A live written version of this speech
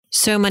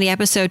So Money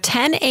episode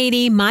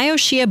 1080,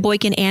 Myoshia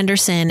Boykin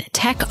Anderson,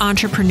 tech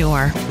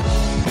entrepreneur.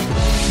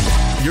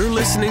 You're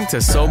listening to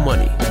So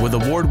Money with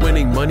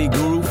award-winning money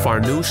guru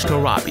Farnoosh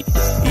Torabi.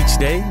 Each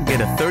day,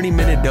 get a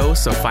 30-minute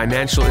dose of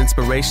financial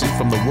inspiration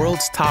from the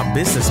world's top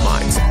business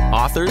minds,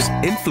 authors,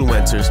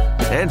 influencers,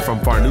 and from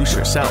Farnoosh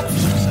herself.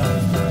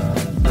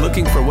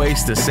 Looking for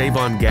ways to save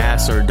on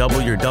gas or double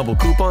your double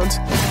coupons?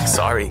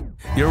 Sorry,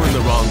 you're in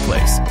the wrong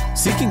place.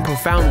 Seeking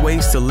profound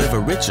ways to live a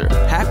richer,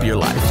 happier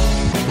life.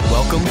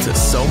 Welcome to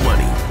So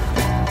Money.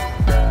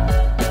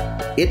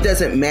 It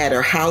doesn't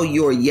matter how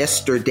your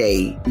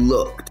yesterday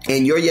looked.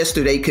 And your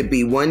yesterday could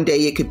be one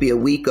day, it could be a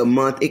week, a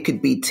month, it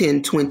could be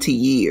 10, 20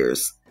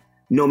 years.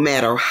 No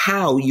matter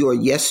how your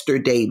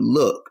yesterday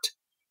looked,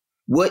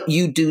 what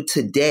you do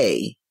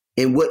today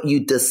and what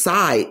you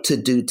decide to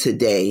do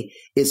today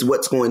is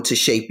what's going to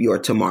shape your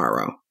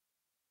tomorrow.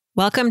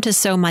 Welcome to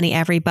So Money,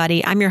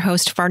 everybody. I'm your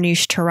host,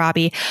 Farnoosh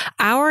Torabi.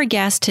 Our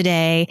guest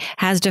today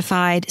has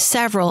defied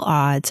several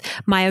odds.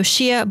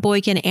 Myoshia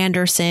Boykin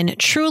Anderson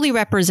truly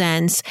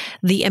represents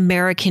the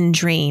American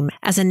dream.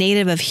 As a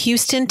native of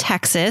Houston,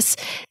 Texas,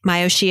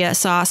 Myoshia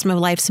saw some of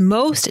life's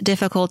most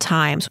difficult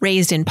times.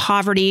 Raised in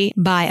poverty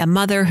by a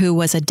mother who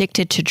was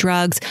addicted to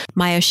drugs,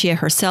 Myoshia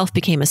herself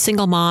became a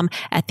single mom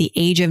at the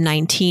age of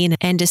 19.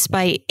 And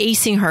despite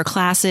acing her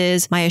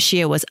classes,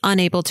 Myoshia was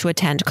unable to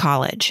attend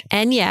college.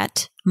 And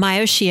yet,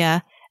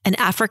 Myoshia, an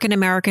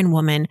African-American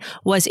woman,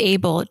 was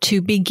able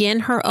to begin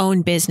her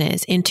own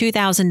business in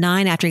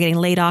 2009 after getting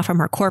laid off from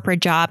her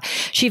corporate job.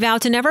 She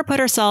vowed to never put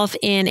herself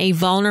in a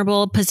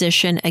vulnerable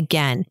position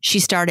again. She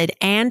started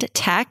And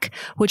Tech,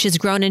 which has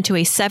grown into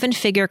a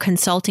 7-figure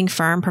consulting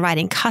firm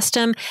providing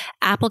custom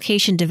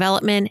application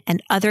development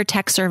and other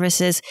tech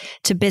services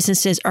to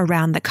businesses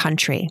around the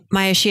country.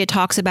 Myoshia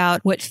talks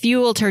about what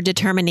fueled her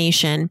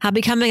determination, how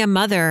becoming a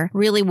mother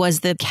really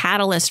was the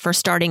catalyst for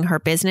starting her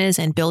business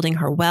and building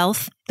her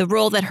wealth, the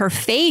role that her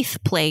faith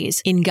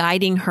plays in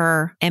guiding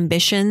her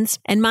ambitions.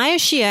 And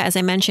Myoshia, as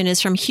I mentioned,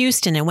 is from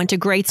Houston and went to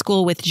grade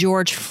school with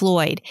George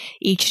Floyd.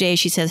 Each day,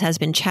 she says, has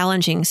been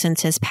challenging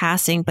since his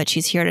passing, but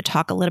she's here to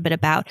talk a little bit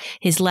about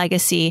his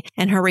legacy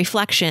and her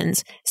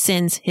reflections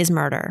since his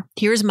murder.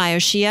 Here's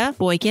Myoshia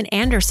Boykin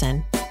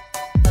Anderson.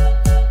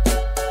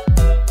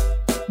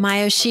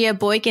 Myoshia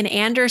Boykin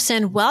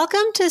Anderson,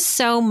 welcome to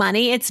So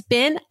Money. It's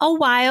been a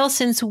while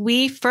since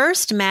we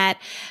first met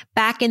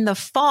back in the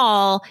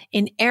fall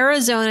in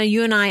Arizona.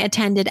 You and I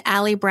attended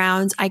Ali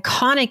Brown's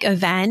Iconic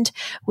event,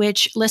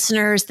 which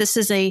listeners, this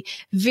is a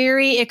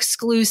very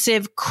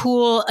exclusive,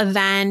 cool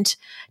event,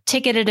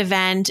 ticketed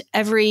event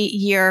every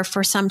year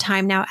for some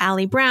time now.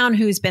 Ali Brown,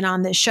 who's been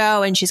on this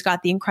show, and she's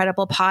got the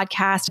incredible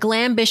podcast,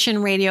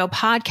 Glambition Radio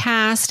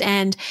podcast,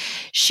 and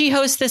she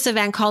hosts this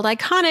event called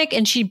Iconic,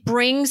 and she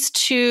brings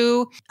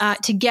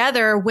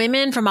together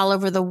women from all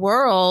over the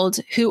world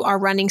who are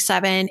running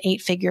 7,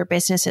 8-figure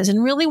businesses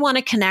and really want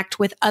to connect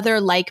with other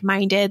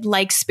like-minded,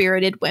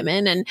 like-spirited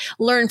women and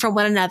learn from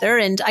one another.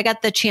 And I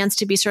got the chance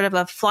to be sort of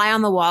a fly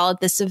on the wall at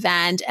this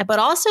event, but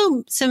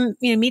also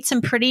meet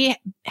some pretty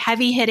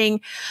heavy-hitting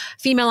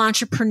female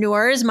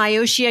entrepreneurs.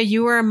 Myoshia,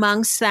 you were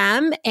amongst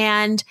them.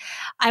 And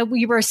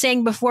we were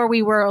saying before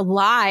we were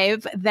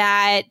live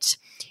that,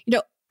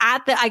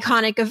 at the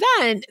Iconic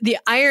event, the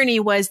irony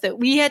was that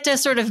we had to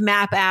sort of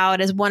map out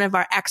as one of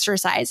our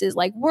exercises,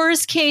 like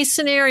worst case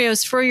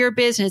scenarios for your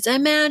business.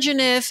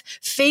 Imagine if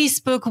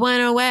Facebook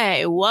went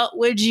away. What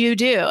would you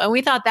do? And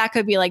we thought that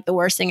could be like the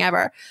worst thing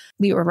ever.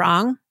 We were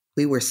wrong.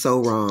 We were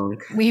so wrong.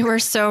 We were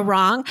so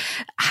wrong.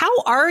 How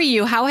are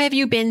you? How have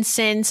you been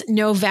since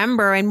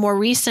November and more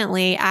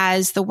recently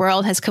as the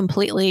world has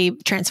completely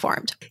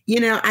transformed?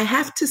 I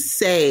have to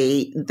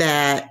say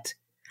that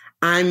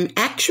I'm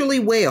actually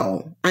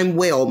well. I'm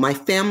well. My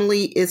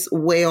family is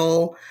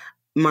well.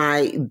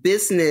 My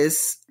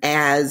business,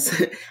 as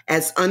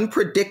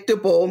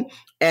unpredictable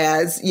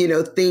as,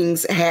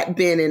 things had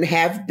been and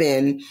have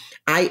been,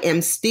 I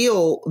am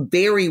still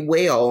very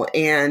well.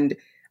 And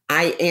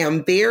I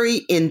am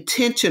very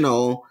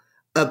intentional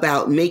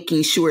about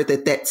making sure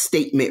that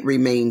statement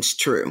remains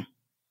true.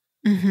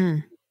 Mm-hmm.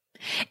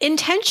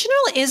 Intentional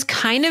is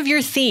kind of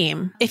your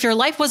theme. If your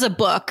life was a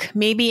book,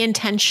 maybe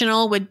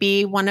intentional would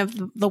be one of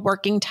the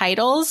working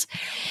titles.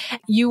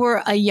 You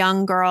were a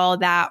young girl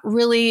that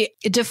really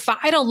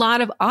defied a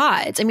lot of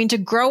odds. I mean, to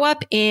grow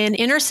up in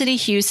inner city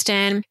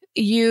Houston,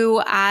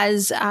 you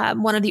as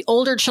one of the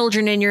older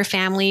children in your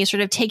family, sort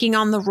of taking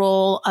on the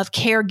role of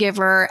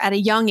caregiver at a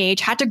young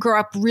age, had to grow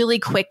up really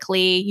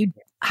quickly. You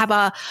have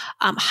a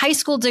high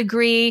school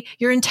degree.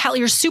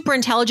 You're super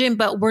intelligent,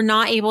 but were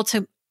not able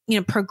to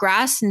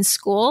progress in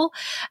school.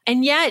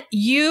 And yet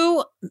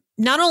you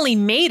not only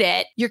made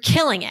it, you're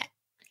killing it.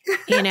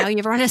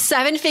 You've run a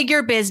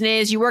 7-figure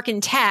business. You work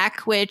in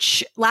tech,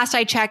 which last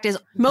I checked is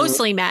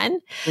mostly men.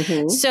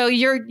 Mm-hmm. So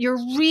you're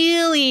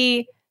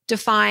really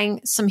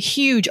defying some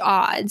huge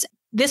odds.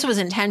 This was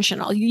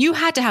intentional. You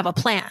had to have a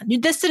plan.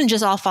 This didn't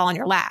just all fall in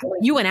your lap.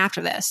 You went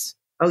after this.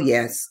 Oh,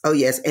 yes.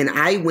 And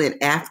I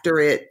went after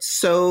it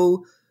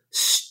so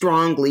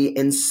strongly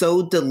and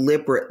so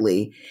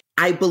deliberately.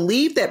 I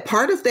believe that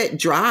part of that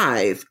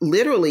drive,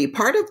 literally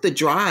part of the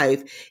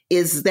drive,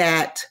 is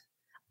that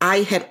I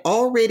had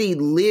already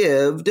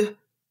lived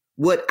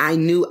what I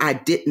knew I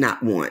did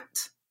not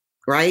want,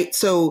 right?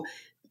 So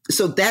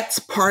that's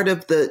part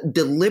of the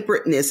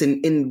deliberateness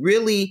and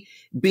really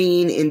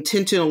being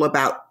intentional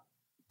about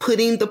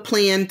putting the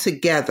plan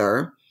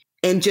together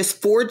and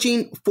just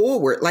forging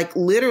forward, like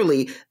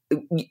literally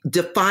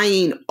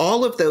defying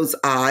all of those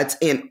odds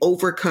and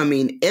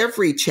overcoming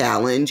every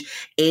challenge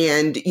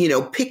and,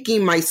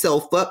 picking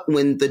myself up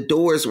when the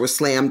doors were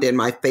slammed in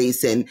my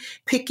face and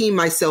picking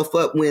myself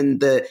up when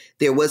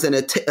there wasn't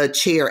a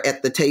chair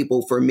at the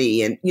table for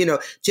me. And,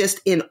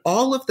 just in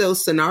all of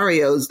those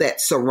scenarios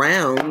that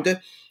surround,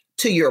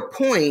 to your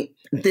point,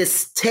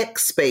 this tech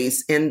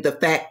space and the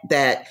fact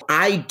that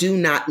I do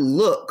not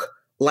look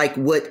like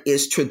what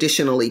is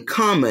traditionally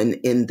common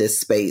in this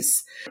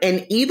space.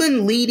 And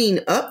even leading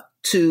up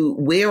to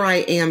where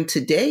I am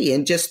today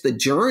and just the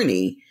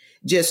journey,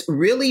 just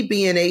really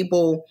being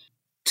able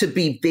to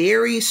be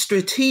very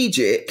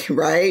strategic,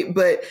 right?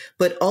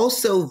 But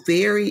also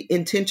very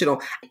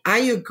intentional. I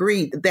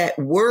agree that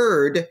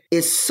word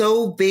is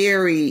so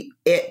very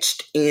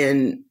etched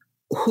in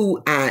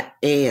who I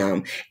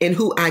am and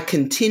who I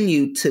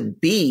continue to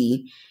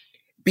be,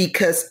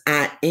 because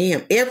I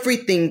am.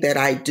 Everything that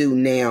I do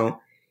now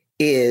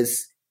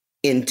is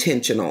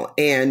intentional.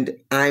 And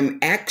I'm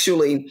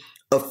actually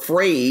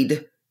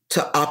afraid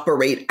to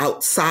operate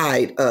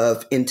outside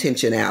of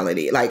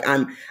intentionality. Like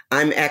I'm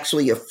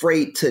actually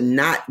afraid to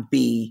not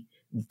be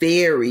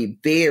very,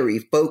 very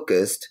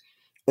focused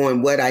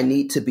on what I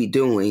need to be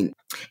doing.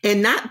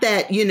 And not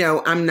that,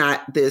 I'm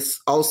not this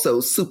also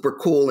super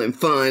cool and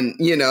fun,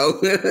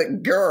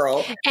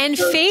 girl. And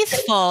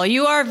faithful.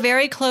 You are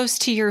very close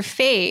to your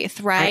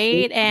faith,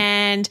 right?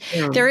 And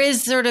there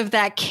is sort of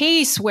that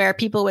case where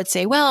people would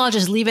say, well, I'll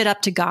just leave it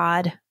up to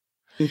God.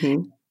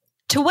 Mm-hmm.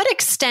 To what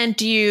extent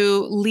do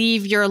you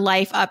leave your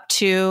life up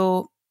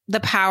to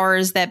the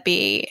powers that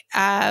be?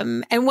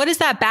 And what is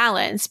that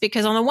balance?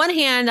 Because on the one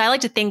hand, I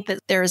like to think that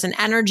there's an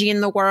energy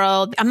in the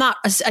world. I'm not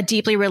a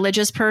deeply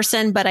religious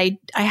person, but I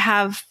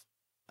have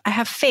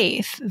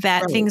faith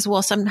that things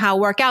will somehow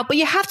work out, but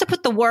you have to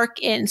put the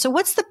work in. So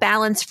what's the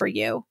balance for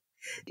you?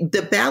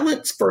 The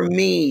balance for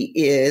me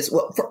is,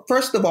 well,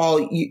 first of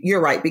all,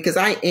 you're right, because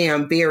I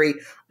am very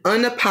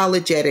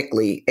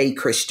unapologetically a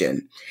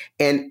Christian.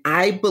 And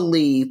I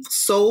believe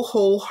so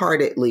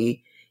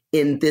wholeheartedly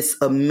in this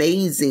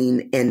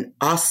amazing and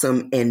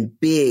awesome and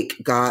big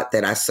God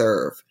that I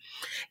serve.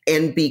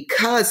 And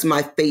because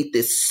my faith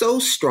is so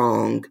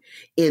strong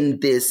in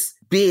this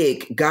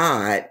big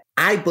God,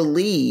 I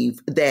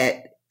believe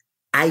that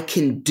I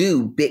can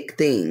do big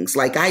things.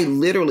 Like I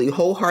literally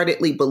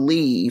wholeheartedly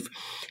believe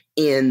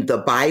in the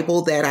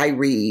Bible that I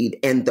read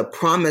and the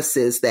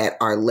promises that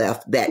are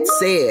left that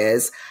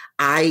says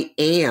I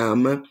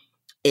am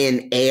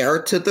an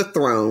heir to the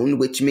throne,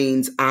 which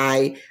means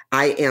I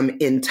am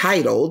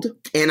entitled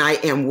and I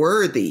am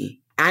worthy.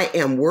 I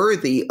am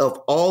worthy of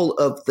all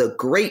of the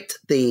great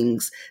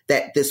things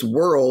that this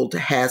world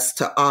has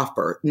to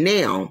offer.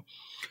 Now,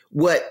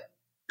 what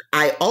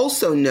I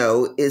also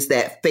know is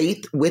that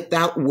faith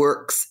without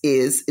works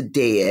is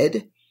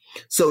dead.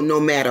 So no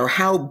matter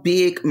how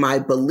big my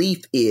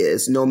belief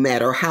is, no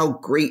matter how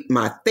great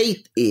my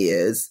faith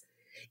is,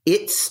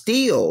 it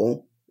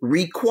still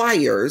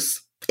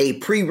requires a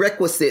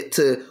prerequisite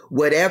to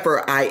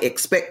whatever I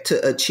expect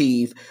to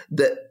achieve.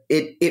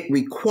 It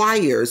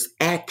requires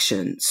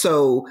action.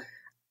 So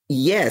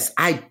yes,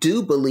 I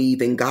do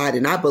believe in God,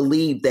 and I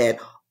believe that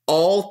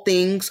all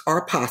things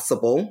are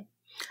possible.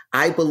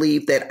 I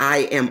believe that I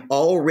am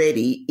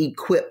already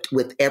equipped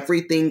with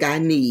everything I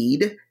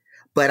need,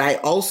 but I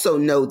also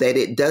know that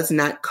it does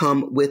not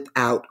come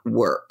without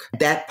work.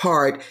 That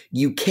part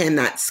you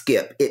cannot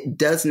skip. It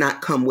does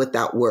not come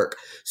without work.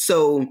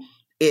 So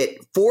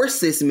it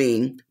forces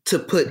me to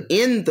put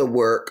in the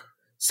work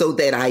so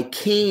that I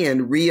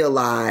can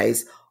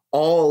realize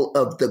all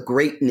of the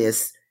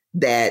greatness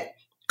that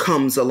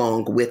comes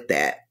along with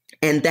that.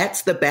 And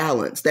that's the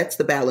balance. That's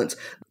the balance.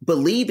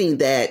 Believing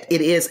that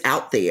it is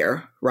out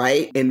there,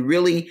 right? And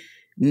really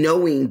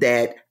knowing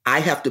that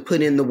I have to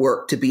put in the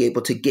work to be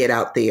able to get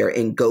out there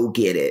and go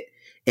get it.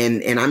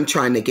 And I'm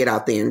trying to get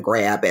out there and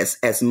grab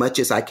as much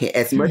as I can,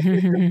 as much of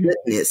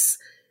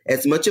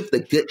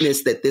the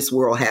goodness that this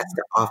world has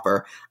to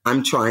offer.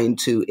 I'm trying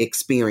to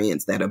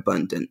experience that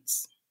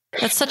abundance.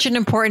 That's such an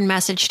important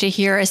message to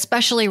hear,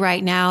 especially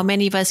right now.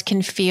 Many of us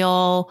can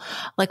feel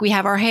like we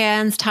have our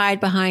hands tied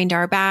behind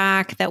our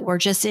back, that we're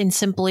just in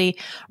simply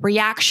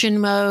reaction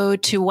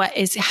mode to what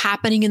is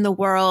happening in the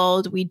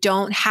world. We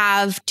don't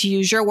have, to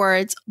use your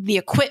words, the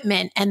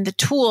equipment and the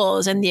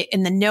tools and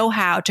the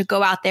know-how to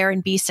go out there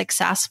and be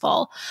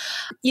successful.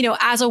 You know,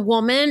 as a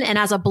woman and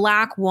as a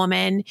Black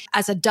woman,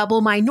 as a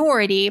double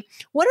minority,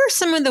 what are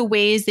some of the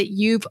ways that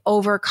you've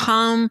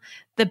overcome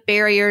the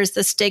barriers,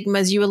 the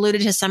stigmas? You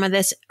alluded to some of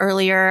this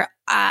earlier.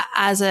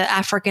 as an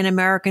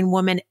African-American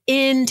woman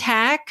in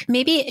tech.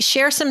 Maybe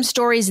share some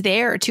stories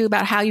there too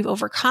about how you've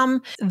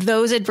overcome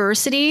those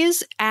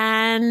adversities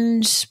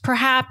and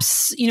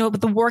perhaps,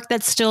 the work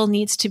that still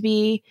needs to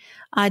be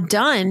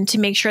done to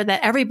make sure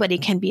that everybody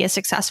can be as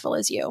successful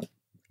as you.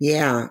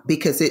 Yeah,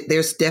 because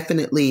there's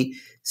definitely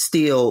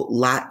still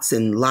lots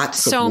and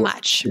lots so of work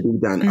much to be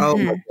done.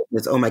 Mm-hmm.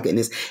 Oh my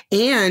goodness.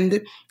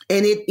 And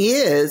it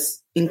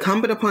is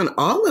incumbent upon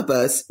all of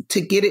us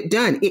to get it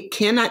done. It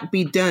cannot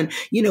be done.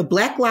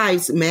 Black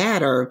Lives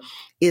Matter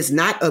is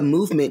not a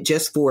movement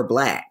just for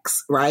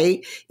Blacks,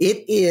 right?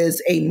 It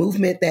is a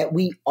movement that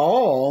we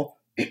all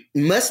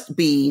must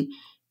be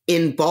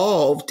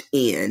involved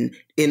in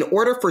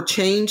order for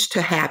change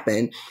to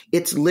happen.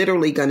 It's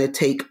literally going to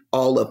take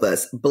all of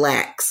us,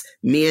 Blacks,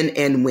 men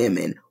and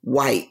women,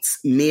 whites,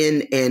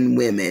 men and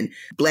women,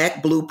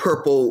 black, blue,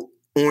 purple,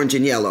 orange,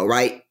 and yellow,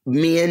 right?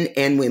 Men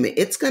and women.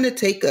 It's going to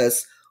take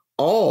us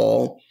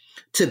all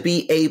to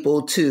be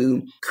able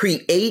to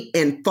create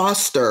and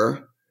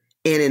foster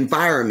an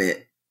environment,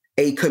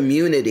 a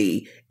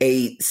community,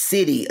 a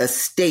city, a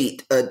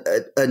state,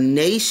 a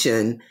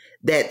nation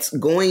that's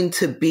going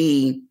to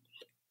be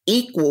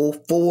equal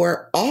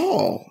for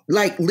all,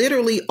 like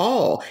literally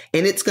all.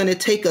 And it's going to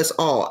take us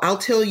all. I'll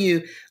tell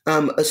you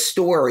a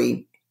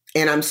story,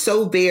 and I'm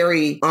so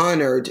very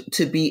honored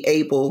to be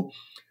able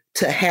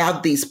to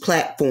have these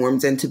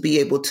platforms and to be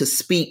able to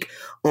speak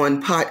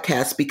on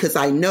podcasts, because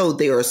I know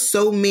there are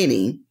so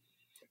many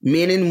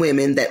men and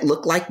women that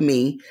look like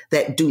me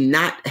that do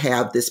not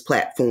have this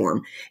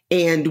platform.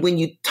 And when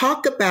you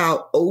talk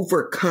about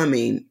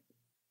overcoming,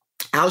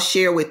 I'll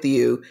share with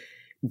you,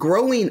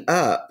 growing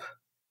up,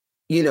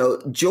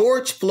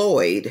 George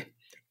Floyd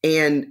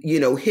and,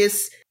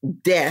 his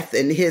death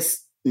and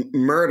his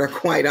murder,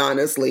 quite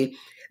honestly,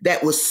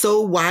 that was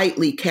so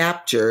widely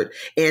captured.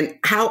 And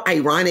how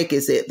ironic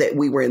is it that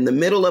we were in the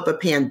middle of a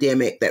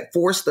pandemic that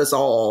forced us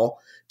all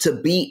to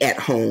be at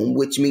home,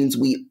 which means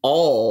we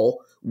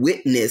all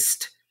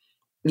witnessed,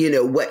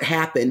 what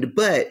happened.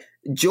 But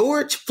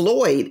George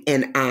Floyd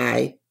and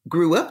I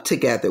grew up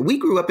together. We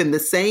grew up in the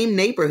same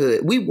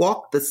neighborhood. We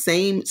walked the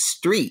same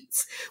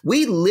streets.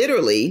 We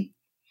literally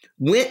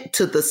went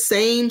to the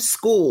same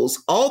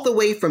schools all the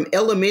way from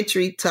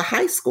elementary to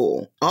high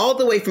school,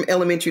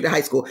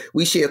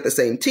 We shared the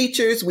same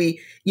teachers.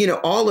 We,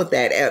 all of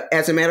that.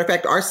 As a matter of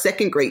fact, our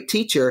second grade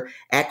teacher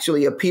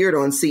actually appeared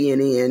on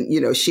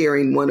CNN,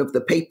 sharing one of the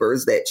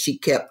papers that she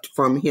kept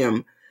from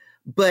him.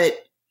 But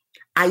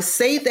I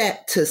say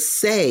that to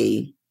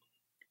say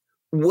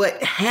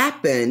what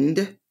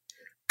happened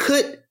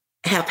could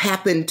have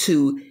happened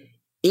to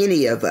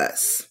any of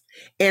us.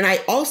 And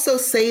I also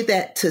say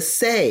that to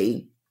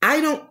say, I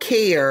don't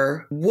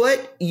care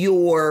what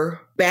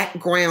your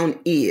background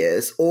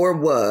is or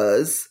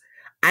was.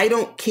 I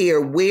don't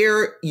care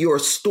where your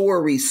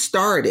story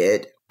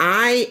started.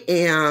 I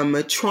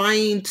am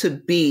trying to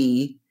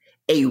be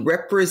a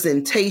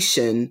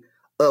representation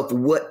of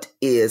what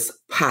is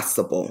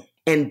possible.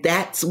 And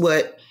that's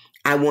what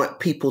I want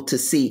people to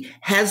see.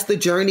 Has the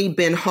journey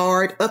been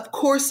hard? Of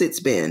course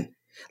it's been.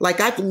 Like,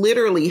 I've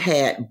literally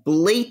had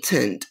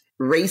blatant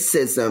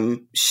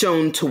racism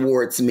shown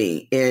towards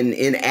me and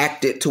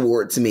enacted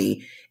towards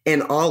me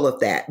and all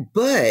of that.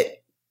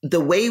 But the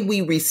way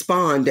we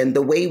respond and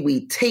the way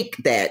we take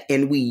that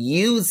and we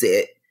use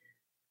it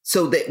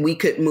so that we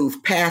could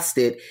move past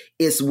it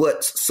is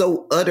what's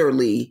so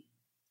utterly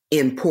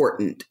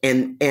important.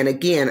 And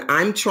again,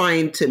 I'm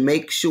trying to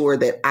make sure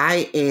that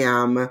I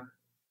am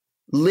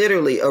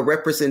literally a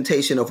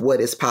representation of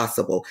what is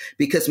possible,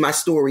 because my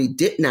story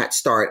did not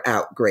start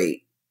out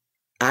great.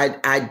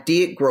 I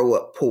did grow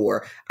up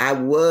poor. I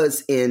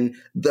was in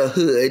the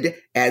hood,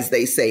 as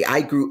they say. I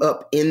grew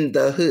up in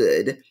the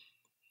hood.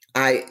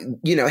 I,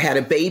 had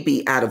a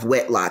baby out of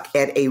wedlock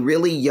at a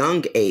really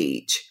young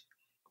age.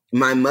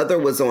 My mother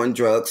was on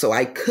drugs, so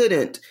I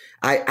couldn't,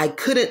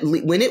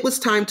 when it was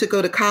time to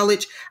go to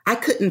college, I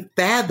couldn't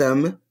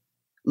fathom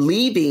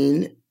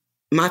leaving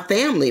my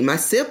family, my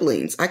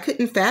siblings. I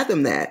couldn't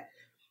fathom that.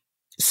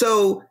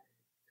 So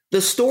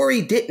the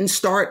story didn't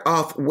start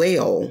off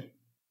well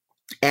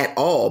at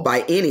all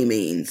by any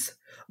means,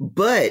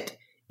 but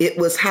it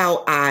was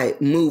how I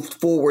moved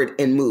forward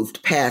and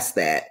moved past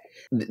that.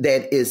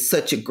 That is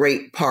such a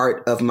great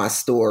part of my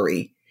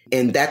story.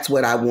 And that's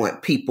what I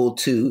want people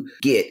to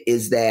get,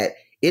 is that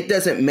it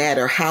doesn't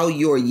matter how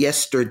your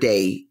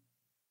yesterday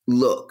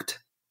looked.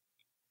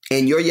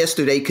 And your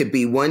yesterday could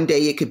be one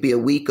day, it could be a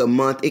week, a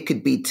month, it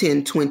could be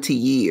 10, 20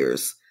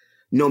 years.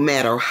 No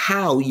matter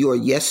how your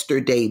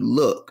yesterday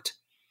looked,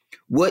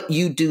 what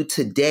you do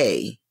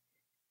today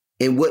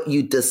and what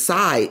you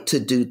decide to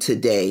do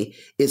today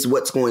is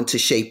what's going to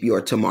shape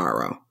your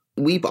tomorrow.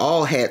 We've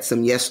all had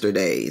some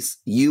yesterdays,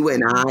 you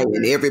and I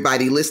and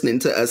everybody listening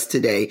to us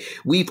today.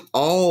 We've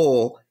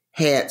all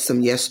had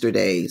some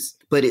yesterdays,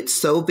 but it's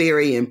so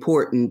very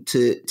important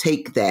to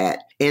take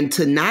that and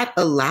to not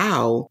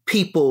allow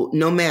people,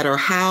 no matter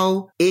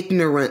how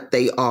ignorant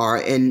they are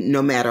and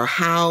no matter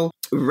how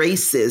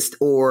racist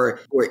or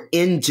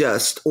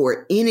unjust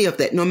or any of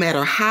that, no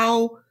matter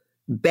how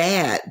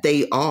bad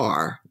they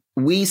are,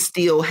 we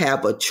still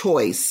have a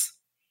choice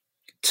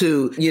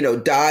to,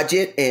 dodge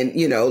it and,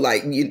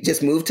 like you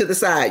just move to the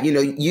side.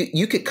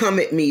 You could come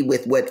at me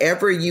with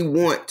whatever you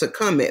want to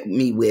come at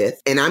me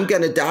with, and I'm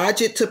going to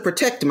dodge it to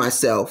protect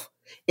myself.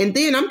 And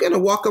then I'm going to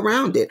walk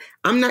around it.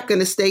 I'm not going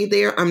to stay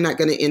there. I'm not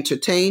going to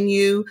entertain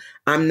you.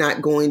 I'm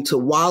not going to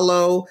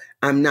wallow.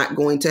 I'm not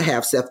going to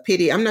have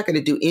self-pity. I'm not going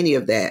to do any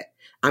of that.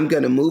 I'm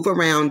going to move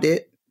around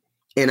it,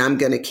 and I'm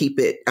going to keep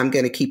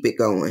it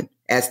going.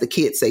 As the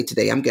kids say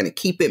today, I'm going to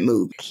keep it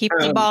moving. Keep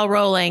the ball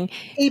rolling.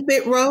 Keep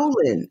it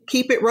rolling.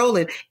 Keep it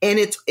rolling. And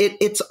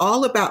it's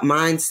all about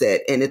mindset,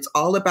 and it's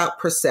all about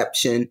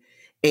perception,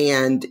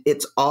 and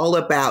it's all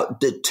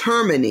about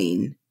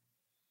determining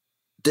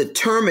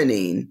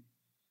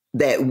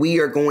that we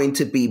are going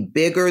to be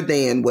bigger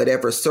than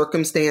whatever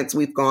circumstance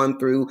we've gone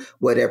through,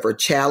 whatever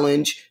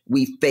challenge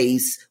we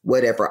face,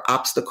 whatever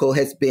obstacle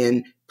has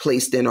been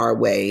placed in our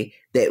way,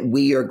 that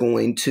we are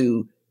going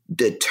to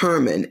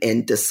determine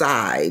and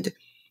decide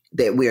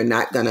that we're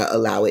not going to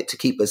allow it to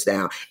keep us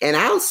down. And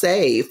I'll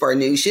say,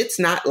 Farnoosh, it's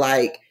not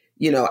like,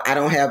 I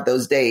don't have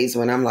those days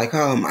when I'm like,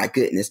 oh my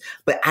goodness,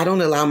 but I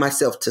don't allow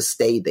myself to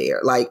stay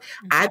there. Like,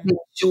 I make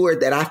sure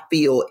that I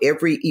feel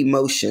every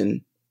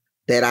emotion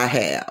that I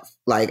have.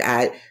 Like,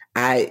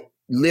 I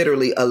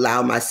literally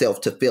allow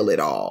myself to feel it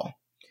all,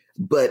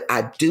 but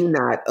I do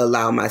not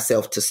allow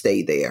myself to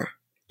stay there,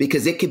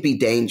 because it could be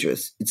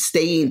dangerous.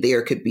 Staying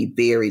there could be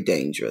very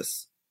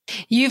dangerous.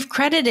 You've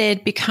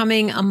credited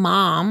becoming a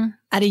mom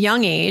at a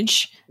young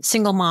age,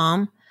 single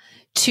mom,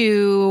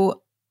 to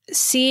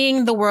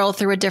seeing the world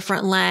through a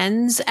different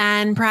lens,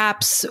 and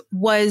perhaps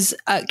was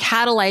a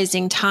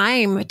catalyzing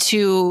time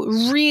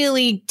to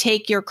really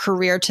take your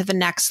career to the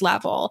next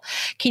level.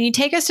 Can you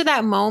take us to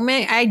that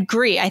moment? I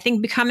agree. I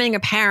think becoming a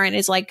parent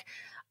is like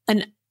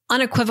an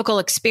unequivocal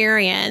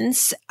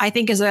experience. I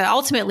think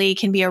ultimately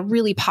can be a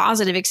really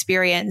positive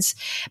experience,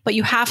 but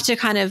you have to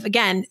kind of,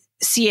 again,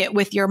 see it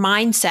with your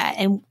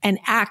mindset and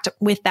act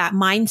with that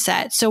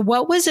mindset. So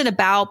what was it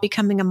about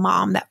becoming a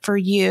mom that for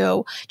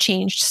you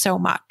changed so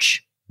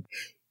much?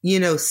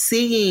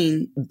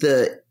 Seeing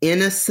the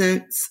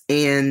innocence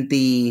and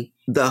the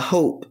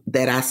hope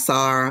that I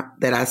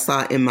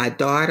saw in my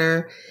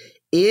daughter,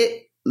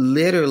 it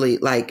literally,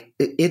 like,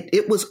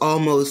 it was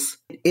almost,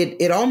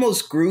 it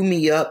almost grew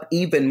me up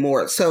even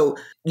more. So,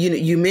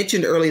 you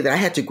mentioned earlier that I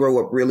had to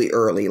grow up really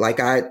early. Like,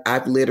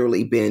 I've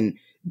literally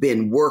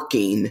been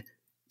working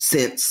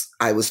since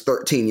I was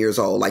 13 years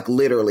old, like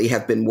literally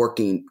have been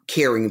working,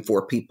 caring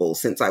for people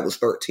since I was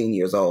 13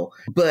 years old.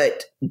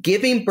 But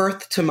giving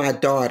birth to my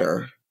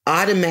daughter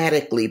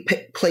automatically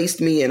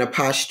placed me in a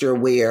posture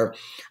where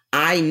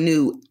I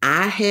knew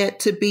I had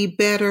to be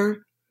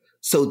better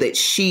so that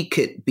she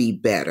could be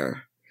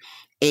better.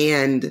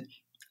 And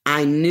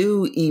I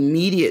knew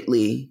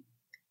immediately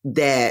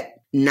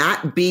that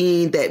not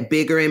being that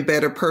bigger and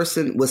better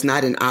person was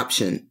not an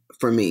option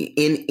for me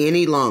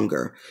any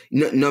longer.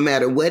 No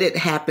matter what had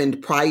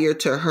happened prior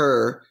to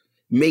her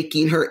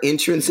making her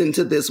entrance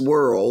into this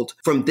world,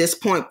 from this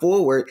point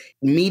forward,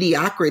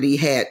 mediocrity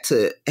had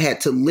to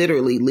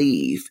literally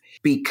leave,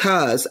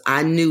 because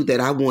I knew that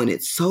I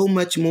wanted so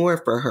much more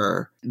for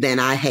her than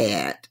I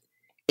had.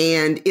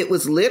 And it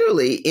was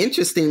literally,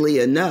 interestingly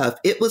enough,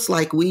 it was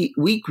like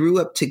we grew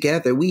up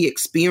together. We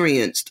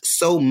experienced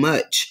so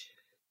much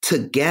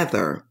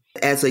together.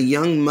 As a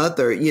young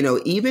mother,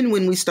 even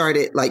when we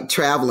started like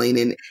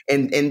traveling,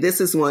 and this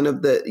is one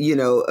of the,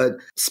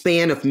 a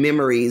span of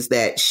memories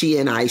that she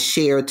and I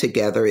share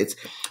together. It's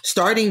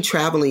starting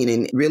traveling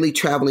and really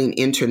traveling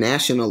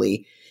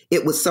internationally.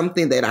 It was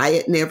something that I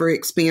had never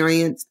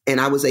experienced, and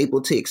I was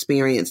able to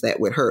experience that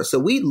with her. So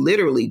we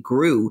literally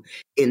grew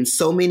in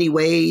so many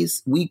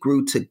ways. We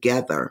grew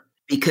together,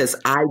 because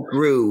I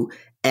grew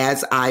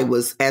as I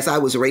was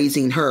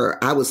raising her.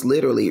 I was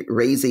literally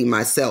raising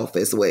myself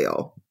as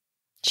well.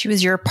 She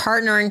was your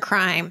partner in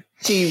crime.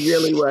 She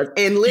really was.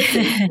 And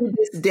listen, to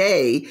this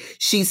day,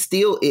 she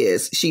still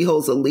is. She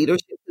holds a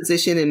leadership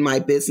position in my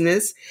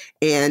business,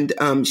 and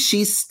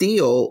she's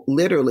still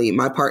literally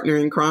my partner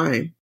in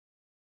crime.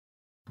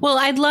 Well,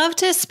 I'd love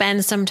to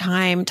spend some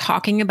time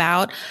talking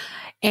about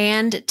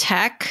And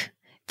Tech.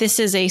 This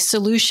is a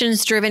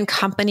solutions-driven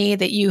company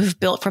that you've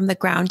built from the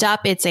ground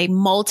up. It's a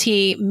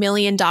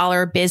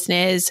multi-million-dollar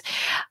business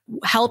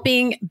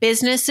helping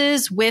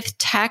businesses with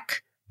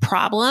tech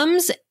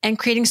problems and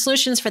creating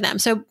solutions for them.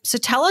 So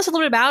tell us a little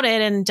bit about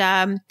it.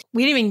 And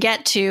we didn't even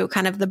get to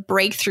kind of the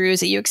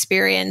breakthroughs that you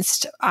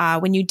experienced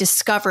when you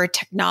discovered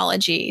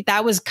technology.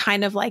 That was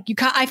kind of like,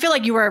 I feel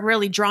like you were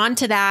really drawn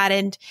to that.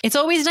 And it's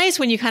always nice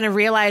when you kind of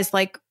realize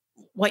like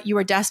what you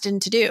were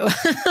destined to do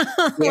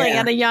like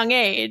at a young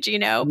age,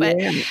 but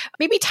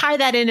maybe tie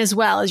that in as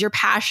well as your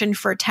passion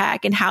for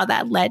tech and how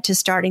that led to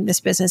starting this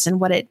business and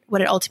what it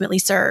ultimately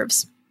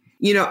serves.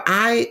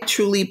 I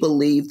truly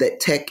believe that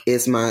tech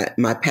is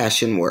my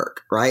passion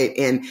work, right?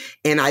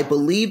 And I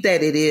believe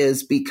that it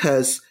is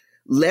because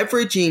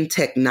leveraging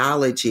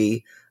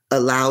technology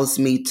allows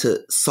me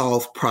to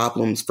solve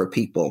problems for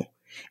people.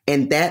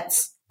 And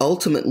that's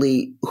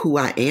ultimately who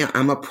I am.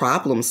 I'm a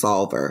problem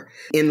solver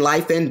in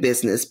life and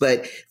business,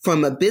 but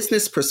from a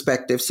business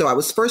perspective. So I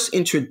was first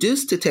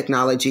introduced to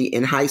technology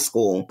in high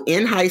school.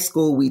 In high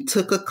school, we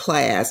took a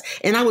class,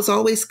 and I was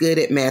always good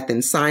at math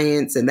and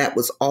science, and that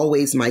was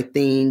always my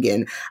thing.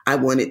 And I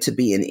wanted to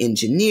be an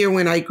engineer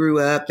when I grew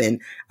up,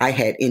 and I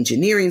had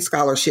engineering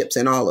scholarships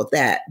and all of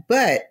that.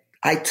 But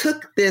I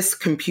took this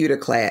computer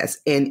class,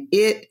 and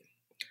it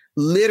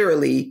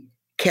literally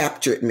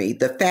captured me.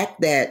 The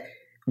fact that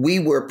we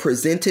were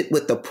presented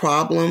with a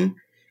problem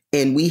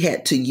and we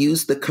had to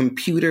use the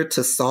computer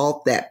to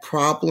solve that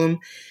problem.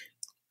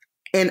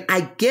 And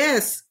I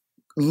guess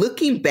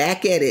looking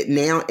back at it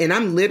now, and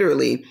I'm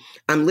literally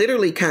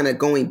kind of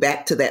going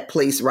back to that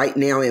place right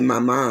now in my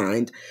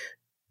mind.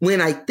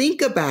 When I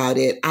think about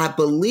it, I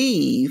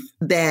believe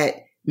that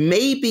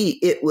maybe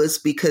it was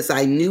because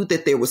I knew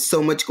that there was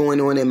so much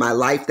going on in my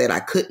life that I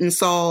couldn't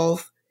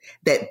solve,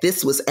 that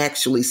this was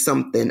actually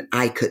something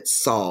I could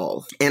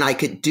solve, and I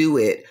could do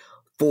it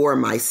for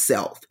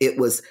myself. It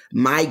was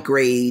my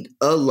grade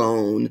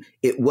alone.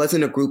 It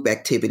wasn't a group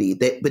activity,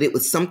 but it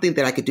was something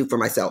that I could do for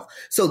myself.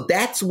 So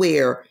that's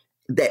where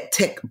that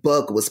tech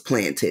bug was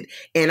planted.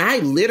 And I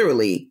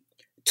literally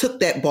took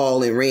that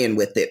ball and ran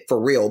with it for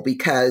real,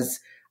 because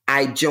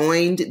I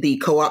joined the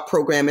co-op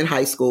program in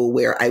high school,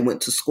 where I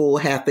went to school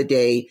half a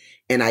day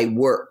and I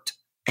worked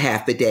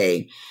half a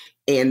day.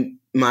 And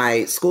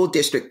my school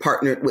district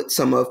partnered with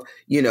some of,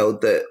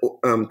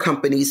 the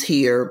companies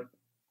here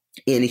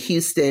in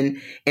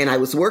Houston. And I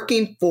was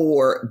working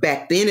for,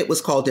 back then it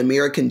was called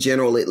American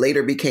General. It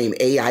later became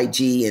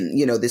AIG and,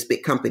 this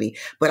big company.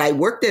 But I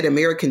worked at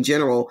American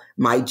General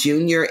my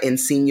junior and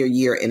senior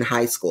year in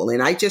high school.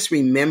 And I just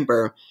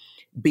remember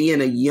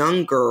being a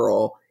young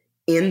girl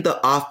in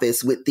the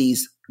office with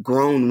these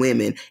grown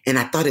women. And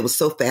I thought it was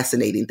so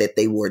fascinating that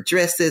they wore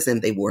dresses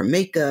and they wore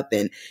makeup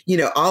and,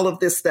 all of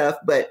this stuff.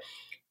 But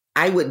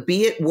I would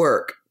be at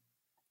work,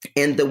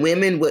 and the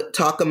women would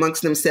talk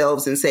amongst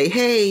themselves and say,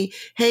 hey,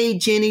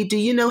 Jenny, do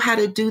you know how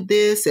to do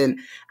this? And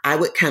I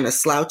would kind of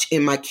slouch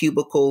in my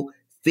cubicle,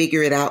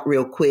 figure it out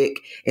real quick.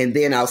 And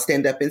then I'll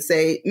stand up and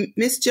say,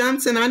 Miss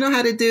Johnson, I know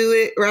how to do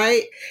it.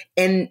 Right.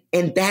 And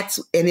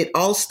it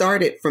all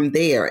started from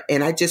there.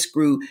 And I just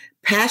grew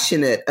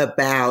passionate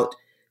about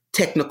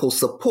technical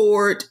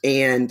support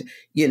and,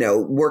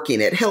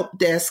 working at help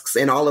desks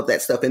and all of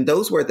that stuff. And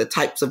those were the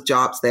types of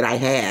jobs that I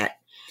had.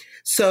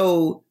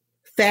 So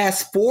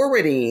fast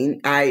forwarding,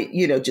 I,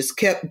 just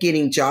kept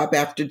getting job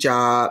after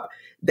job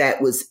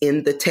that was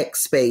in the tech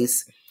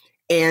space.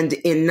 And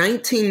in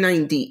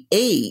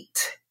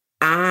 1998,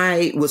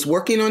 I was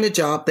working on a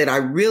job that I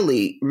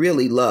really,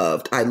 really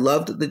loved. I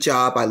loved the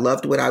job. I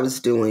loved what I was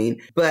doing.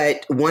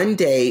 But one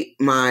day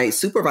my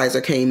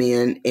supervisor came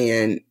in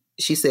and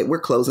she said, we're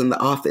closing the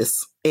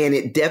office. And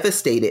it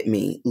devastated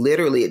me.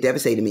 Literally, it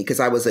devastated me because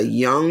I was a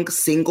young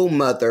single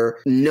mother,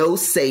 no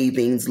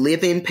savings,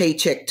 living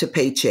paycheck to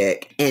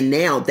paycheck. And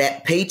now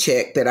that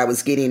paycheck that I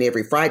was getting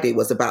every Friday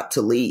was about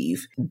to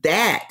leave.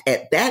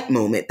 At that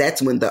moment,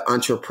 that's when the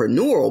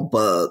entrepreneurial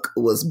bug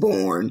was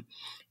born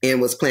and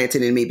was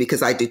planted in me,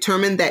 because I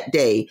determined that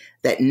day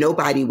that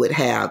nobody would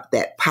have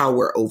that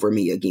power over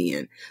me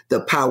again, the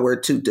power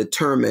to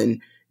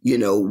determine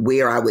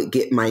where I would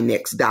get my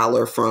next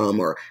dollar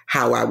from or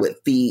how I would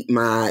feed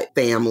my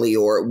family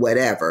or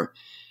whatever.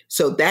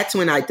 So that's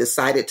when I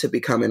decided to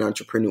become an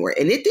entrepreneur.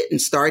 And it didn't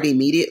start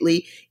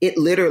immediately. It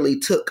literally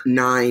took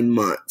 9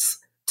 months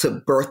to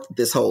birth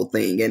this whole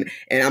thing. And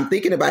I'm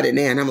thinking about it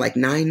now and I'm like,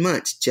 9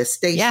 months,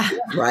 gestation,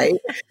 right?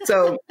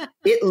 So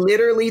it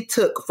literally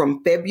took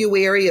from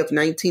February of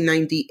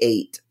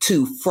 1998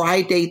 to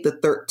Friday the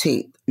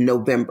 13th,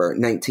 November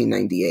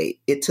 1998.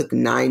 It took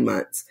 9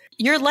 months.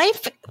 Your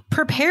life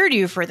prepared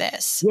you for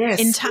this.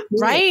 Yes.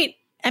 Right?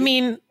 I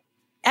mean,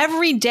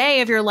 every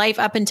day of your life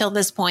up until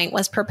this point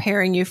was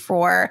preparing you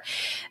for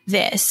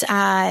this.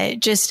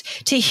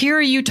 Just to hear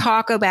you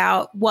talk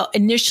about what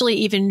initially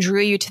even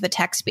drew you to the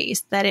tech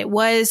space, that it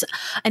was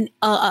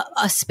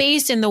a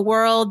space in the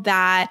world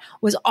that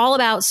was all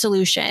about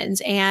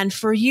solutions. And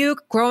for you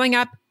growing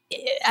up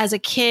as a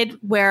kid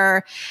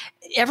where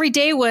every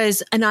day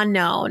was an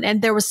unknown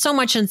and there was so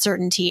much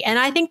uncertainty. And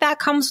I think that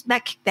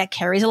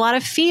carries a lot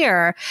of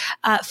fear.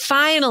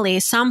 Finally,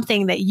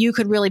 something that you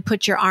could really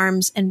put your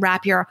arms and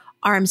wrap your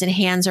arms and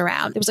hands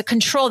around. There was a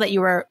control that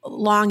you were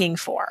longing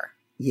for.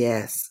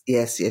 Yes.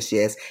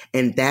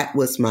 And that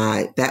was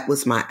my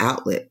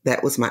outlet.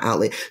 That was my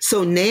outlet.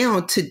 So now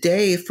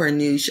today,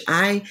 Farnoosh,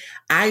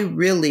 I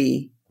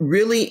really,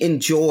 really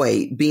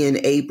enjoy being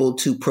able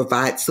to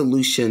provide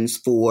solutions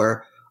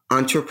for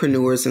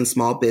entrepreneurs and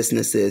small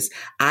businesses.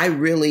 I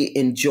really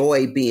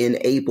enjoy being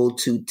able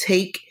to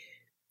take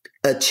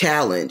a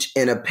challenge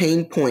and a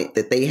pain point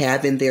that they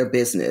have in their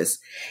business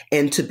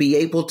and to be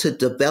able to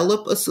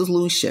develop a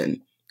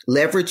solution,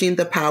 leveraging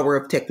the power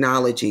of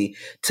technology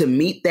to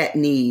meet that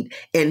need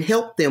and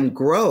help them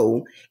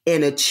grow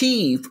and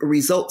achieve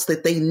results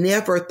that they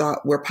never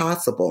thought were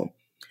possible.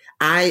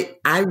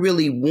 I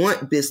really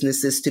want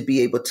businesses to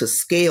be able to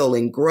scale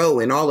and grow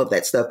and all of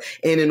that stuff.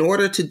 And in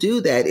order to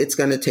do that, it's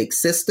going to take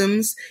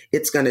systems,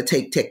 it's going to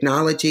take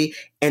technology,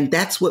 and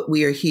that's what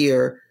we are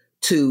here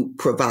to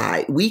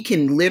provide. We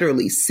can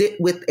literally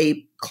sit with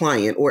a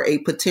client or a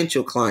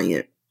potential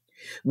client.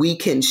 We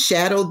can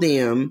shadow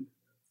them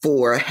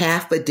for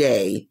half a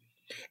day,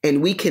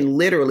 and we can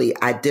literally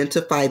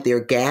identify their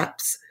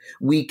gaps.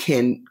 We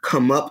can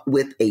come up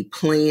with a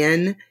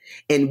plan,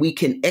 and we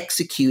can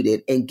execute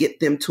it and get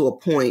them to a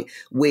point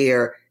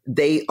where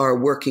they are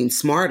working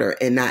smarter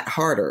and not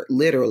harder,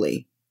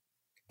 literally,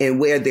 and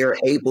where they're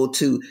able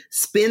to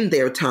spend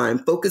their time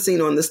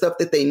focusing on the stuff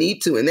that they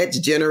need to, and that's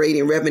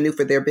generating revenue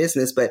for their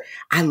business. But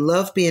I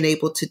love being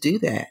able to do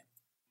that.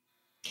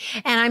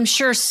 And I'm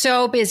sure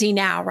so busy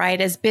now, right?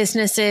 As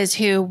businesses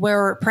who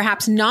were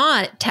perhaps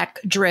not tech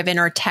driven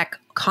or tech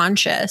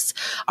conscious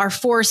are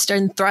forced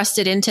and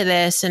thrusted into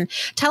this. And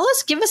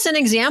give us an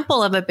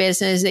example of a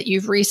business that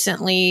you've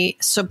recently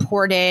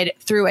supported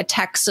through a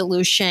tech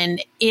solution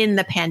in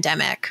the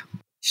pandemic.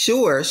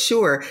 Sure.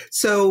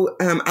 So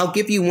I'll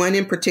give you one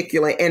in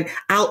particular, and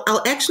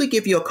I'll actually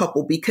give you a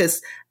couple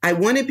because I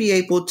want to be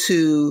able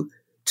to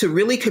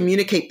really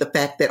communicate the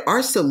fact that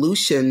our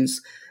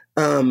solutions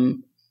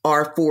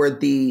are for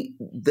the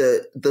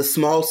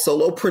small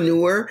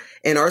solopreneur,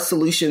 and our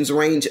solutions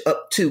range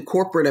up to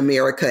corporate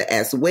America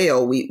as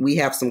well. We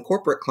have some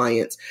corporate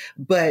clients,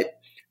 but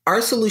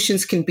our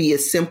solutions can be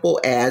as simple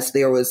as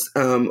there was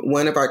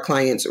one of our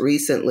clients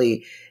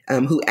recently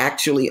who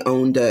actually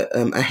owned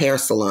a hair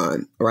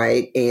salon,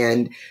 right?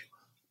 And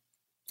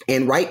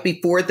right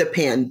before the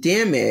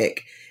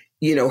pandemic,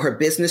 her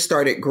business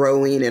started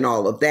growing and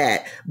all of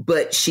that,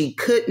 but she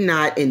could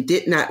not and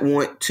did not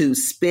want to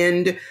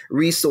spend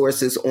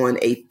resources on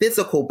a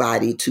physical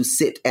body to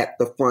sit at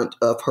the front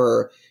of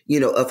her,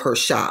 of her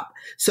shop.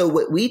 So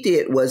what we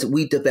did was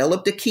we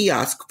developed a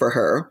kiosk for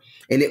her,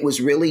 and it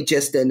was really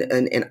just an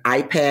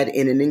iPad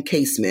in an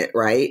encasement,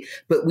 right?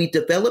 But we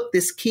developed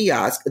this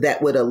kiosk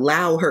that would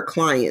allow her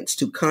clients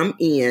to come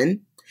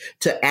in,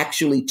 to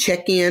actually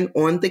check in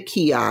on the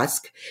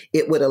kiosk.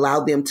 It would allow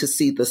them to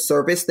see the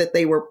service that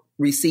they were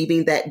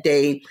receiving that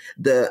day,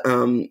 the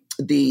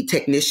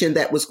technician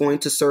that was going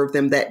to serve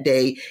them that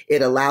day.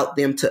 It allowed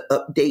them to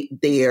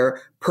update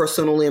their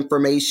personal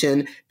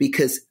information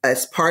because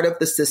as part of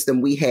the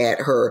system, we had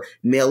her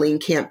mailing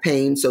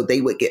campaign. So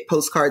they would get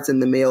postcards in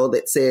the mail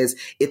that says,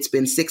 it's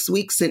been 6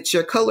 weeks since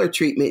your color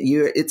treatment.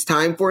 It's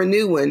time for a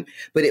new one.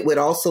 But it would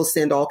also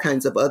send all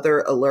kinds of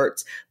other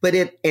alerts.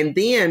 And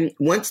then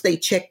once they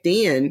checked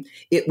in,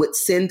 it would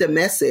send a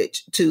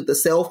message to the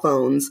cell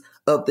phones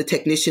of the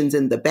technicians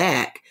in the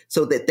back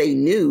so that they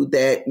knew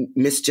that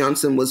Miss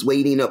Johnson was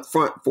waiting up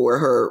front for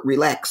her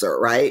relaxer,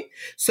 right?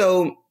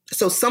 So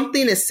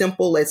something as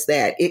simple as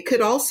that. It could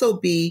also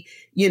be,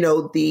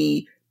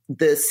 the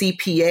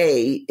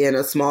CPA in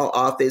a small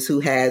office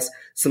who has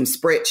some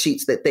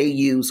spreadsheets that they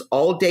use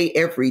all day,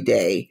 every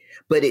day,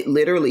 but it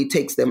literally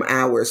takes them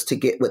hours to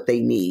get what they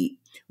need.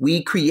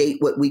 We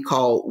create what we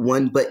call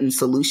one-button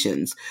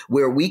solutions,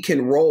 where we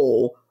can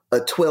roll a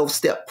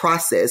 12-step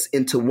process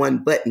into one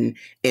button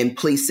and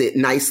place it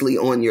nicely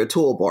on your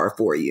toolbar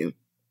for you.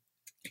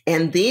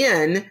 And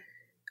then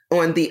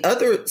on the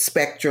other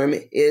spectrum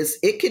is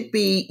it could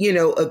be,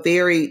 a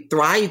very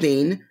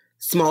thriving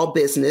small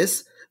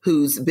business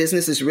whose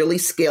business is really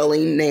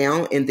scaling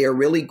now and they're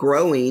really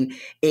growing,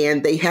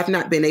 and they have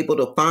not been able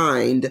to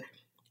find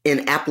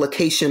an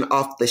application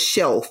off the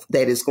shelf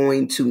that is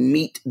going to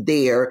meet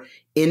their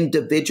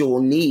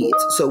individual needs.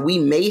 So we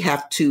may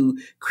have to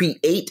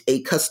create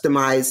a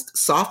customized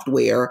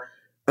software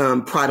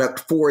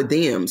product for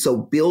them. So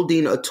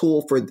building a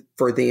tool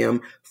for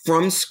them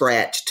from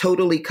scratch,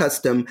 totally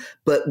custom,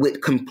 but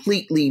would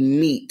completely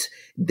meet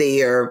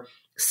their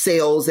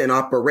sales and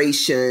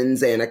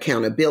operations and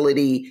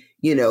accountability,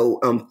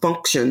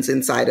 functions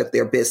inside of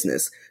their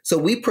business. So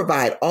we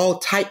provide all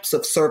types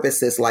of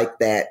services like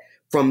that,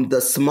 from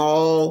the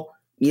small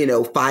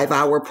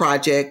 5-hour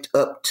project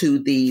up to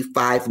the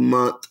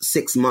 5-month,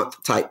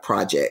 6-month type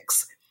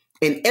projects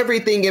and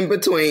everything in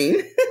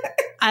between.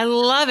 I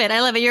love it.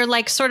 You're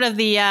like sort of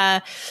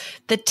the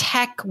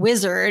tech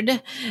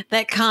wizard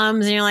that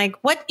comes and you're like,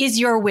 what is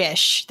your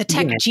wish? The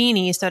tech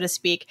genie, so to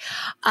speak.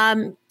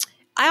 I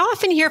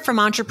often hear from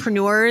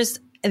entrepreneurs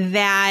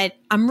that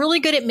I'm really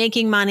good at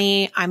making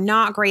money. I'm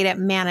not great at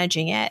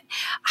managing it.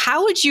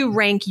 How would you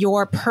rank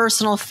your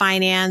personal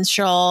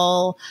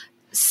financial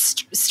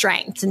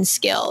strengths and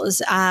skills?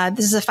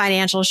 This is a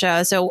financial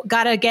show, so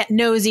got to get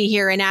nosy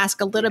here and ask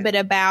a little bit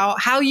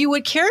about how you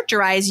would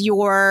characterize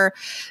your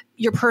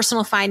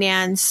personal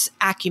finance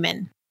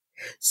acumen.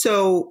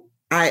 So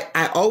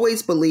I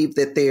always believe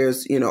that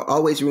there's,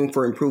 always room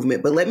for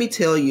improvement. But let me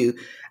tell you,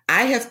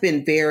 I have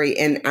been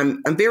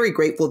I'm very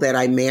grateful that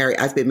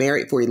I've been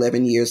married for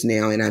 11 years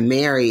now, and I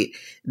married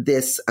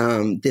this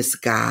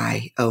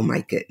guy. Oh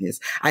my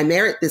goodness. I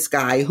married this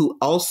guy who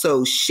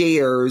also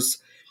shares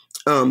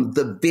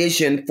the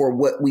vision for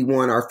what we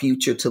want our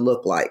future to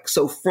look like.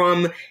 So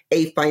from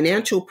a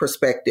financial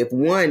perspective,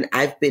 one,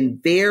 I've been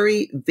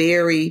very,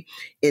 very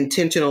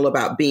intentional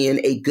about being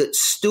a good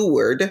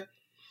steward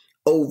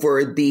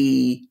over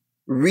the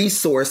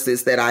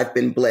resources that I've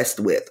been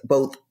blessed with,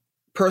 both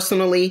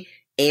personally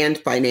and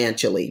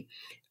financially.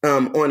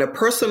 On a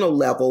personal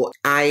level,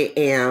 I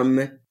am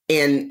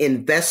an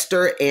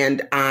investor,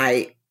 and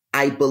I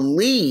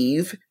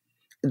believe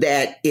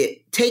that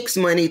it takes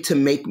money to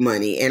make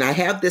money. And I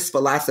have this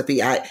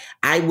philosophy.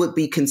 I would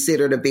be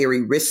considered a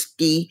very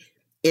risky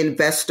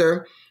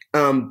investor,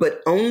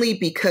 but only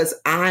because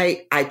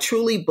I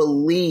truly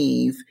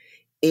believe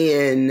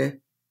in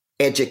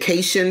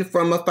education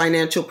from a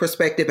financial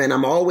perspective. And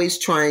I'm always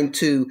trying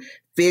to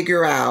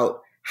figure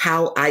out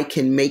how I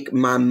can make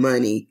my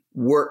money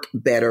work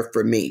better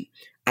for me.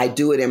 I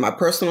do it in my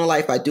personal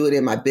life. I do it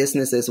in my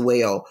business as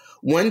well.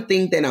 One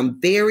thing that I'm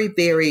very,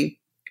 very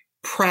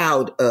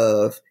proud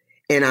of,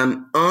 and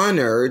I'm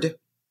honored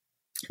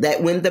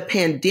that when the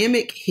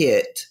pandemic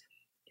hit,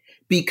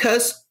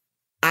 because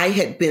I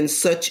had been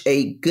such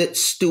a good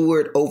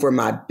steward over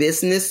my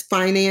business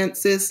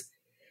finances,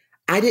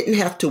 I didn't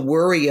have to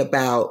worry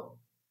about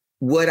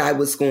what I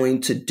was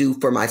going to do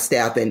for my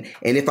staff and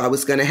if I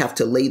was going to have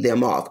to lay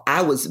them off.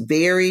 I was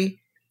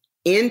very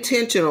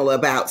intentional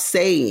about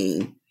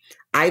saying,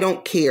 I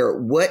don't care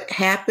what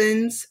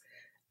happens.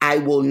 I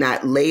will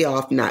not lay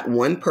off not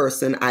one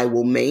person. I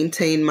will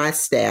maintain my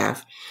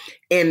staff.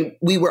 And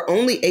we were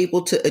only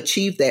able to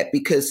achieve that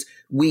because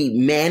we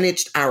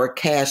managed our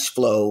cash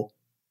flow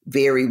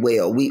very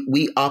well.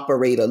 We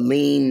operate a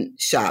lean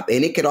shop,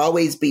 and it could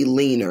always be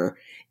leaner.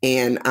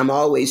 And I'm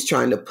always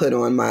trying to put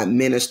on my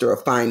Minister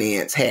of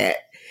Finance hat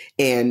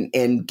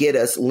and get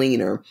us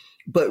leaner.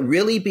 But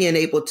really being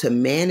able to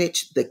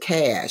manage the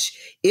cash,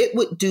 it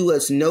would do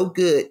us no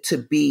good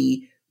to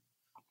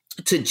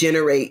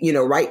generate,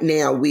 right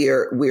now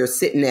we're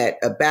sitting at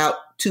about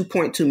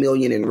 2.2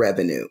 million in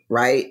revenue,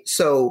 right?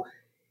 So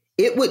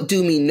it would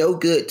do me no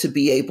good to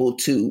be able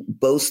to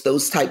boast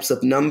those types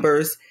of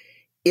numbers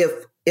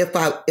if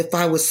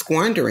I was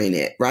squandering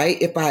it, right?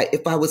 If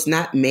I was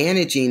not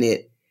managing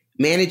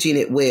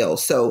it well.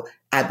 So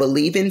I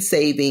believe in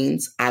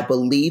savings. I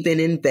believe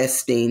in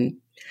investing.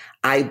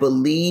 I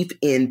believe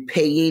in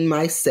paying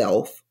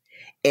myself,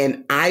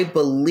 and I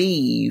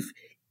believe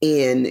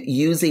in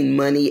using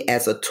money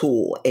as a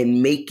tool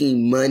and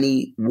making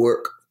money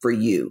work for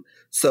you.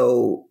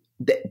 So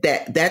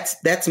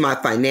that's my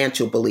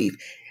financial belief.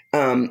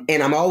 And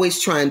I'm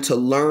always trying to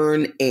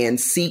learn and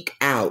seek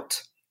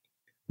out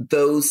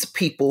those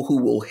people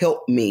who will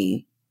help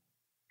me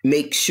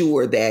make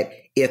sure that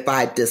if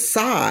I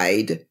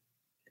decide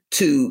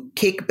to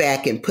kick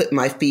back and put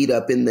my feet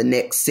up in the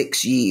next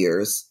 6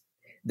 years,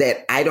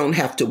 that I don't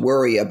have to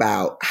worry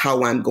about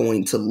how I'm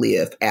going to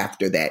live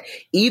after that.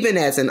 Even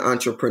as an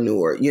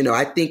entrepreneur,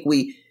 I think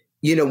when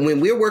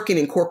we're working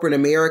in corporate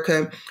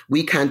America,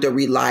 we kind of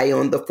rely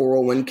on the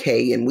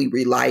 401k and we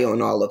rely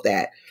on all of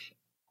that.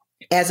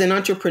 As an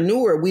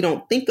entrepreneur, we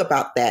don't think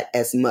about that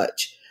as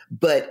much.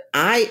 But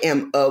I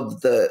am of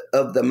the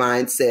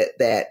mindset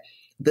that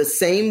the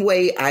same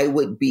way I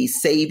would be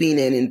saving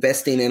and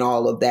investing in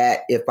all of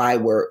that if I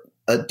were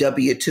a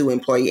W-2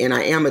 employee, and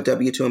I am a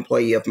W-2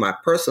 employee of my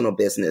personal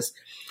business,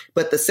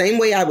 but the same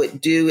way I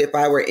would do if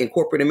I were in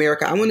corporate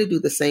America, I want to do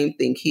the same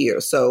thing here.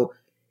 So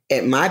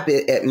at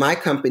my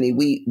company,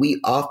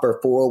 we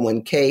offer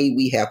 401k,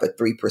 we have a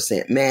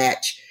 3%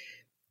 match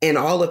and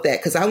all of that,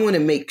 because I want to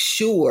make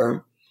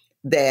sure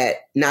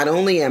that not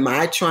only am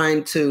I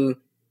trying to,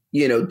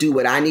 do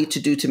what I need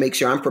to do to make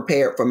sure I'm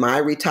prepared for my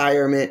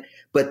retirement,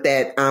 but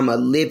that I'm a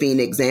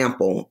living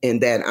example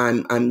and that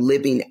I'm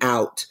living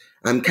out.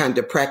 I'm kind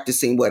of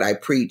practicing what I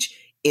preach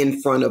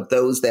in front of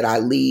those that I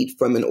lead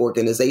from an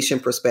organization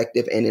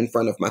perspective and in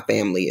front of my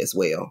family as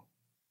well.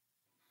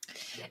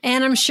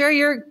 And I'm sure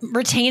you're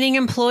retaining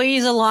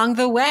employees along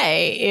the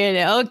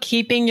way,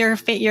 keeping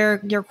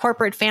your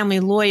corporate family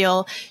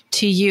loyal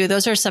to you.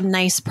 Those are some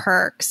nice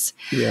perks.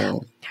 Yeah.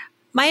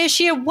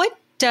 Myoshiah, what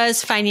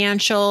does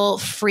financial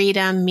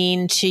freedom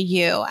mean to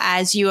you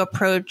as you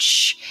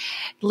approach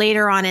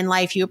later on in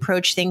life, you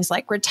approach things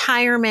like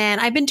retirement?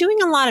 I've been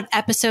doing a lot of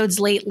episodes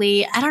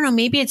lately. I don't know,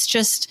 maybe it's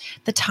just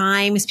the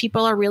times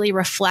people are really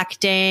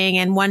reflecting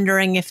and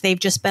wondering if they've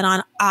just been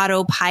on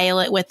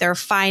autopilot with their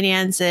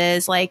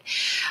finances. Like,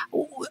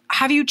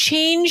 have you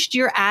changed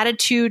your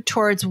attitude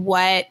towards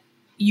what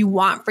you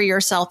want for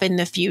yourself in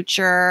the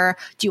future?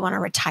 Do you want to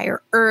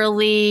retire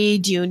early?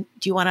 Do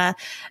you want to,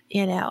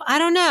 I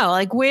don't know,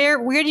 like where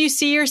do you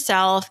see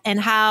yourself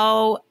and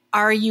how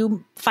are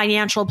you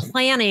financial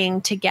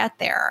planning to get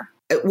there?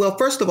 Well,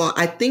 first of all,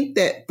 I think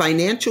that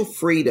financial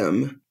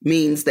freedom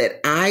means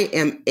that I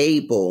am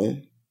able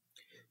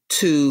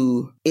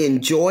to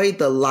enjoy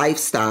the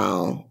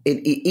lifestyle.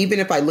 Even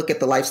if I look at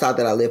the lifestyle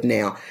that I live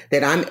now,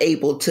 that I'm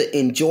able to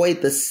enjoy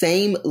the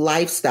same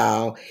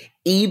lifestyle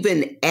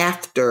even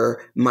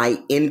after my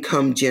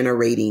income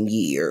generating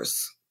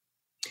years.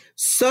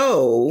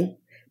 So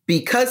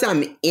because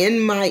I'm in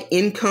my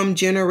income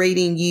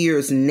generating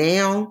years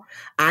now,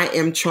 I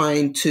am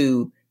trying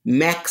to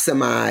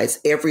maximize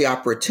every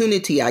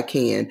opportunity I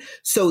can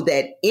so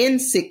that in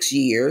 6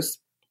 years,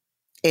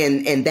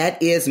 and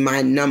that is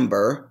my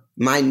number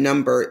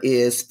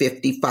is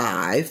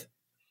 55.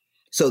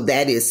 So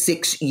that is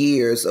 6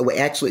 years away,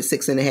 actually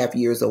 6.5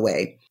 years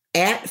away.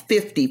 At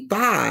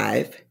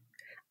 55,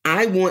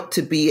 I want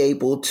to be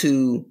able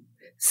to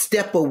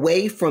step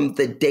away from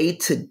the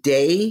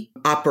day-to-day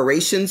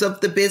operations of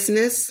the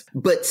business,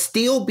 but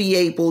still be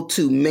able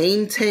to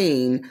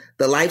maintain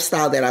the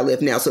lifestyle that I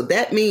live now. So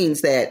that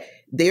means that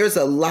there's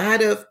a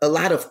lot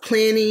of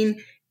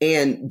planning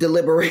and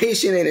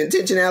deliberation and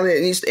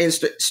intentionality and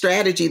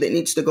strategy that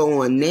needs to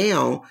go on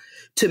now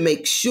to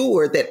make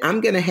sure that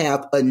I'm going to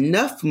have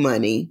enough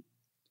money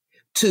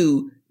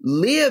to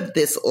live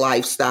this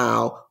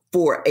lifestyle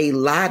for a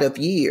lot of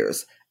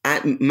years.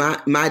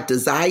 My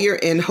desire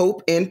and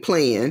hope and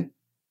plan,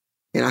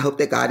 and I hope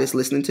that God is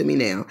listening to me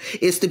now,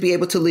 is to be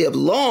able to live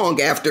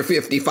long after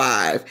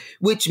 55,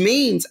 which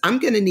means I'm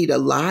going to need a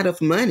lot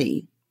of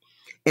money.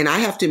 And I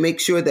have to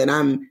make sure that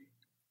I'm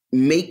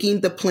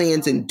making the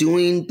plans and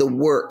doing the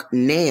work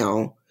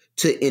now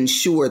to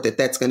ensure that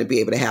that's going to be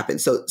able to happen.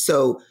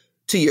 So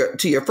to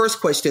your first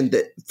question,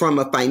 that from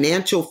a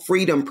financial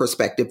freedom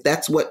perspective,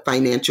 that's what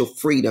financial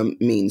freedom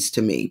means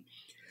to me.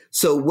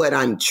 So what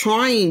I'm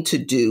trying to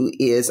do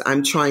is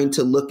I'm trying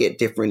to look at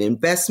different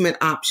investment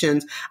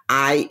options.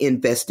 I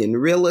invest in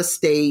real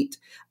estate.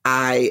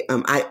 I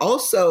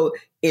also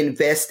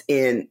invest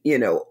in,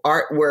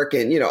 artwork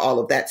and, all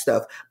of that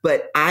stuff.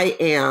 But I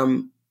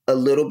am a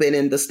little bit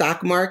in the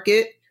stock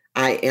market.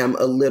 I am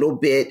a little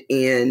bit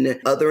in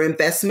other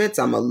investments.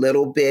 I'm a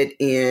little bit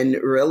in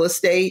real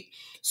estate.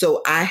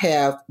 So I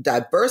have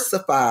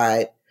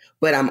diversified,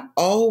 but I'm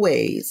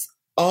always,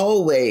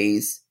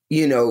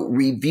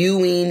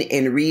 reviewing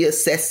and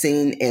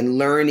reassessing and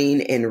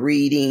learning and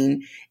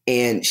reading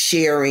and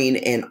sharing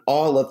and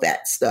all of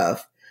that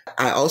stuff.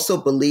 I also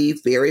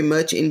believe very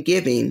much in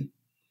giving.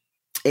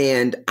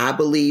 And I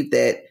believe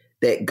that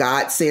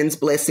God sends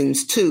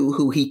blessings to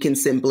who he can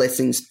send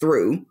blessings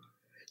through.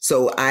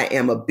 So I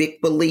am a big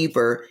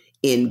believer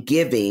in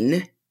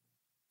giving.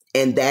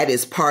 And that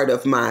is part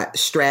of my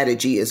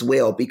strategy as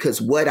well, because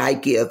what I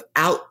give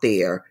out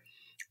there,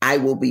 I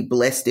will be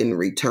blessed in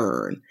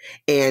return.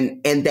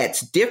 And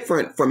that's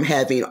different from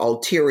having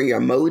ulterior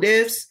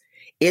motives.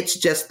 It's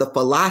just the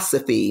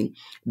philosophy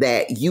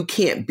that you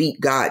can't beat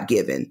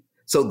God-given.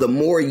 So the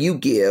more you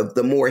give,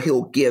 the more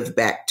he'll give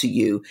back to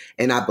you.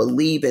 And I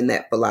believe in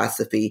that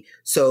philosophy.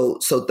 So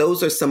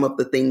those are some of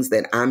the things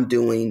that I'm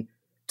doing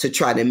to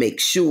try to make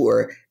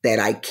sure that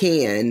I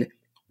can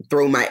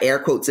throw my air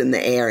quotes in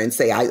the air and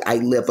say I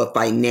live a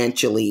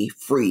financially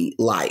free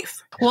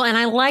life. Well, and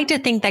I like to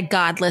think that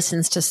God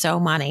listens to So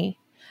Money.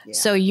 Yeah.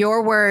 So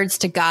your words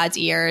to God's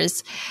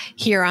ears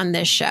here on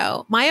this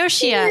show.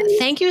 Myoshia,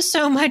 thank you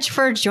so much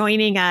for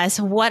joining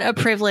us. What a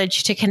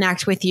privilege to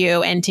connect with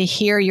you and to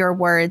hear your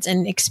words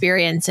and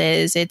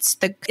experiences. It's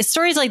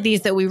stories like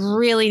these that we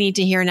really need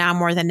to hear now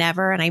more than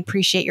ever. And I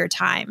appreciate your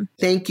time.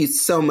 Thank you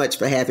so much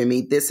for having me.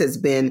 This has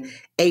been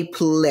a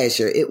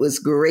pleasure. It was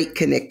great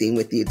connecting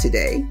with you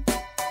today.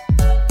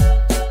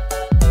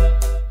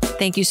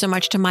 Thank you so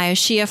much to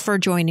Myoshia for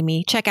joining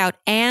me. Check out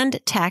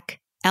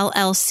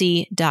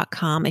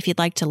andtechllc.com if you'd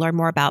like to learn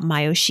more about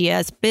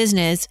Myoshia's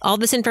business. All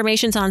this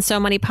information's on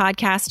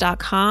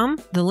SoMoneyPodcast.com.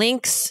 The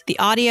links, the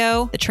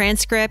audio, the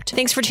transcript.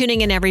 Thanks for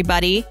tuning in,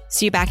 everybody.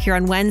 See you back here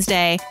on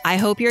Wednesday. I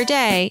hope your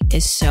day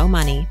is so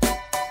money.